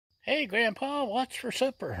Hey, Grandpa, what's for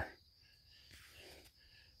supper?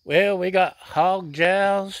 Well, we got hog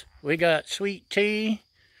jows, we got sweet tea,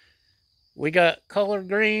 we got collard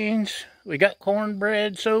greens, we got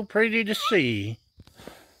cornbread so pretty to see.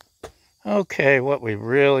 Okay, what we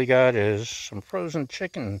really got is some frozen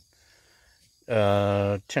chicken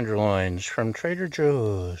tenderloins from Trader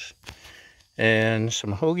Joe's, and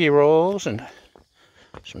some hoagie rolls, and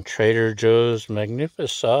some Trader Joe's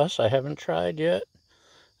Magnificent sauce I haven't tried yet.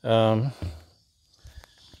 And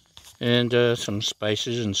some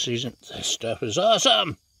spices and season. This stuff is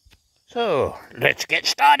awesome! So, let's get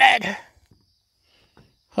started!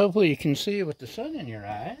 Hopefully you can see with the sun in your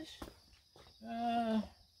eyes.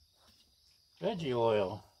 Veggie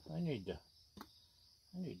oil. I need to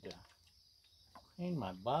clean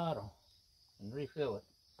my bottle and refill it.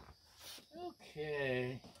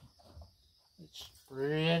 Okay. Let's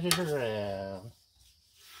spread it around.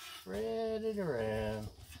 Spread it around.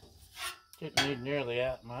 Didn't need nearly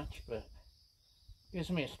that much, but gives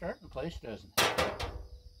me a starting place, doesn't it?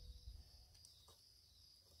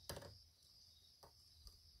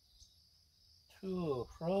 Two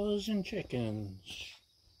frozen chickens,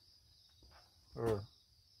 or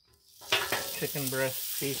chicken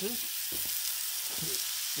breast pieces.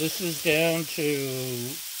 This is down to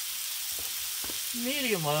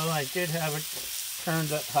medium low. I did have it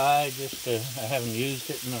turned up high just to, I haven't used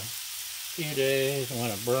it in a few days. I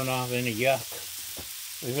want to burn off any yuck.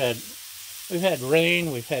 We've had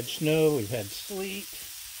rain, we've had snow, we've had sleet,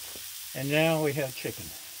 and now we have chicken.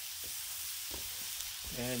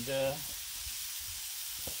 And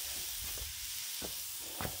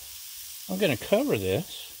I'm going to cover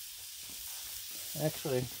this.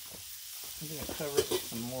 Actually, I'm going to cover it with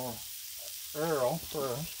some more Earl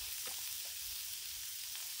first.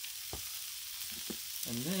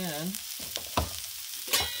 And then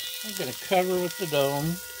I'm going to cover with the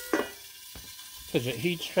dome because it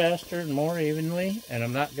heats faster and more evenly, and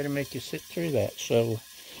I'm not going to make you sit through that. So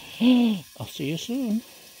I'll see you soon.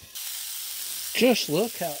 Just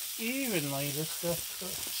look how evenly this stuff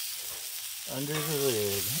cooks. Under the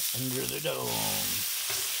lid, under the dome,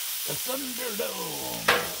 the Thunderdome.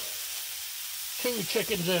 2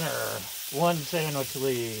 chickens in her, 1 sandwich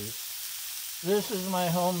leaves. This is my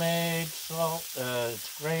homemade salt.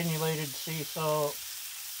 It's granulated sea salt,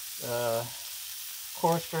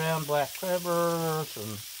 coarse ground black pepper,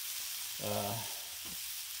 some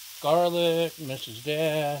garlic, Mrs.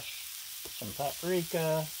 Dash, some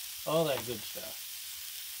paprika, all that good stuff.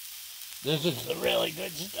 This is the really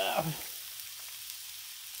good stuff.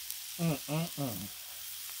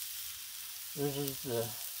 This is the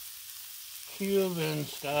Cuban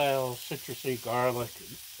style citrusy garlic.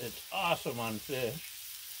 It's awesome on fish.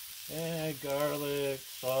 Yeah, garlic,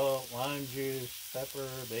 salt, lime juice, pepper,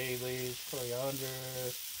 bay leaves,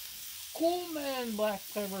 coriander, cumin, black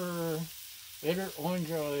pepper, bitter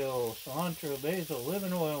orange oil, cilantro, basil,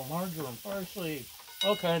 lemon oil, marjoram, parsley,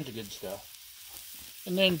 all kinds of good stuff.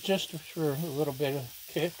 And then just for a little bit of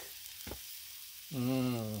kick,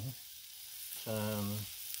 some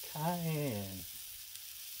cayenne.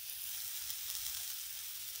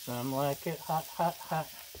 Some like it hot, hot, hot.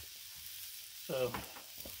 So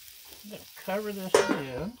I'm going to cover this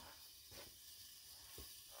again.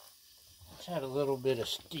 Let's add a little bit of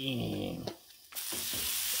steam.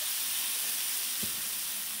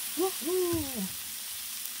 Woohoo!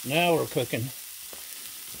 Now we're cooking.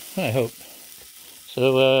 I hope.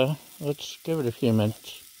 So let's give it a few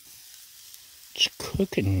minutes. It's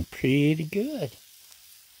cooking pretty good.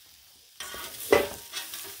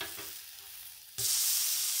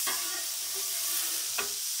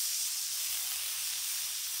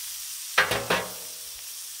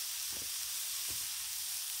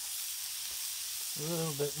 A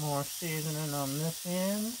little bit more seasoning on this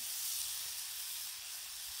end.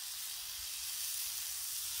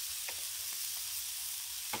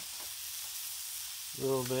 A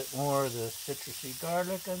little bit more of the citrusy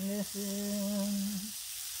garlic on this end.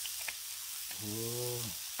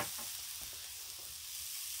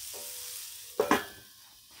 Whoa.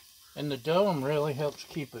 And the dome really helps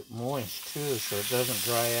keep it moist too, so it doesn't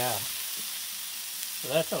dry out. So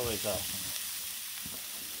that's always awesome.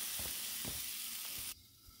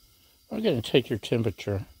 We're going to take your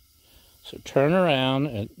temperature. So turn around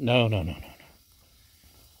and no.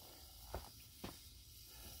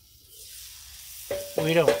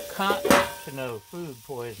 We don't cotton to no food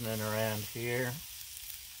poisoning around here.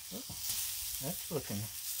 Oh, that's looking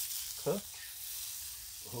cooked.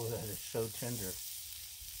 Oh, that is so tender.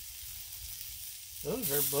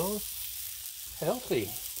 Those are both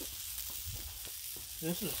healthy.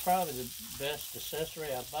 This is probably the best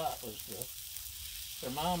accessory I bought, was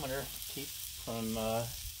thermometer, keep from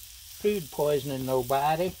food poisoning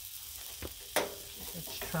nobody.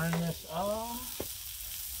 Let's turn this off.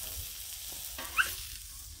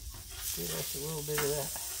 Give us a little bit of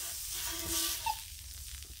that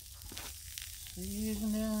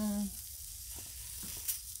seasoning.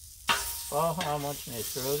 Baja wants me to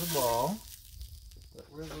throw the ball, but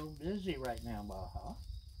we're a little busy right now, Baja.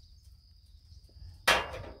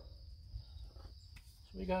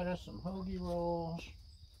 So we got us some hoagie rolls.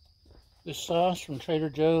 This sauce from Trader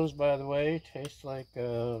Joe's, by the way, tastes like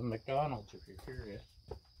McDonald's, if you're curious.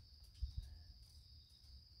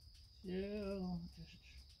 So, just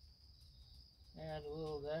add a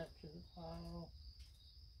little of that to the pile.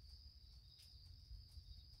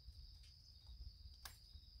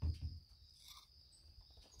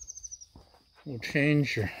 We'll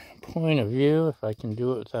change your point of view if I can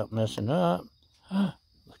do it without messing up. Look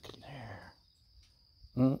in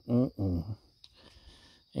there.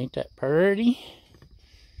 Ain't that pretty?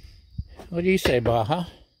 What do you say, Baja?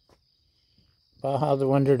 Baja the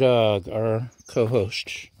Wonder Dog, our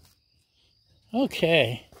co-host.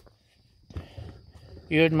 Okay.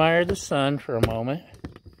 You admire the sun for a moment.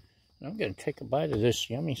 I'm going to take a bite of this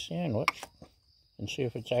yummy sandwich and see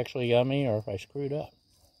if it's actually yummy or if I screwed up.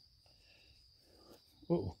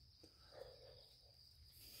 Ooh.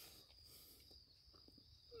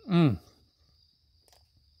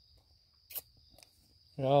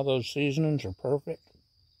 All those seasonings are perfect.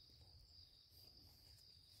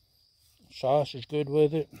 Sauce is good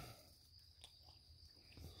with it.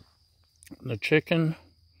 The chicken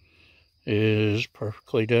is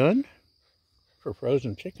perfectly done for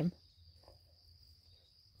frozen chicken.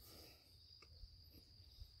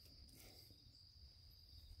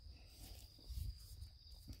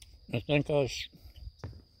 I think I was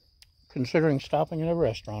considering stopping at a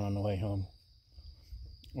restaurant on the way home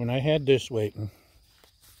when I had this waiting.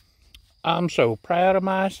 I'm so proud of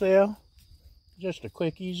myself. Just a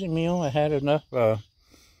quick, easy meal. I had enough,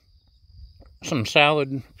 some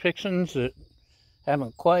salad fixings that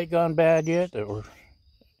haven't quite gone bad yet, that were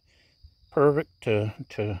perfect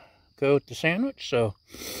to go with the sandwich. So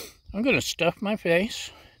I'm going to stuff my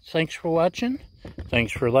face. Thanks for watching.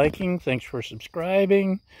 Thanks for liking. Thanks for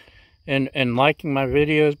subscribing. And liking my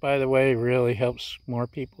videos, by the way, really helps more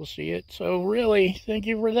people see it. So really, thank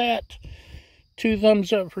you for that. 2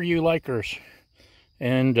 thumbs up for you likers.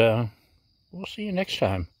 And we'll see you next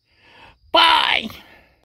time. Bye!